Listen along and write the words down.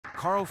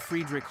Karl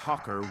Friedrich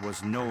Hocker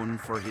was known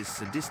for his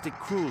sadistic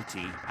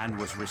cruelty and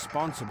was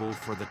responsible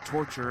for the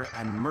torture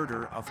and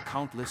murder of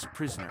countless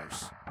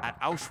prisoners at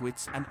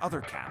Auschwitz and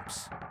other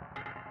camps.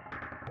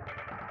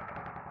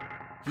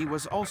 He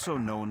was also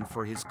known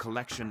for his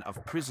collection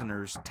of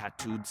prisoners'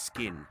 tattooed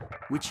skin,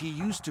 which he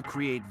used to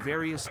create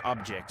various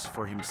objects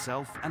for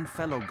himself and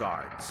fellow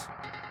guards.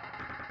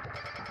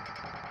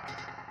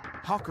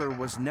 Hocker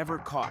was never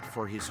caught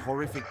for his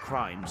horrific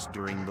crimes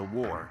during the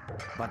war,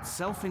 but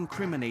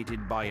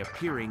self-incriminated by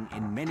appearing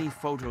in many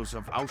photos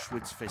of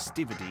Auschwitz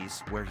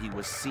festivities where he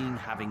was seen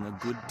having a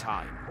good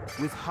time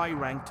with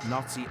high-ranked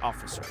Nazi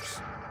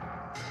officers.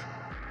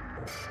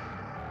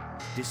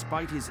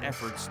 Despite his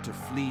efforts to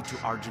flee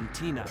to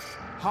Argentina,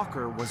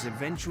 Hocker was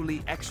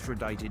eventually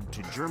extradited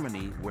to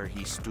Germany where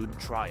he stood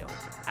trial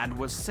and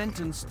was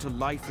sentenced to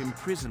life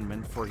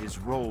imprisonment for his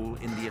role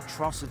in the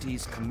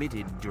atrocities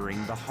committed during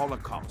the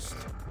Holocaust.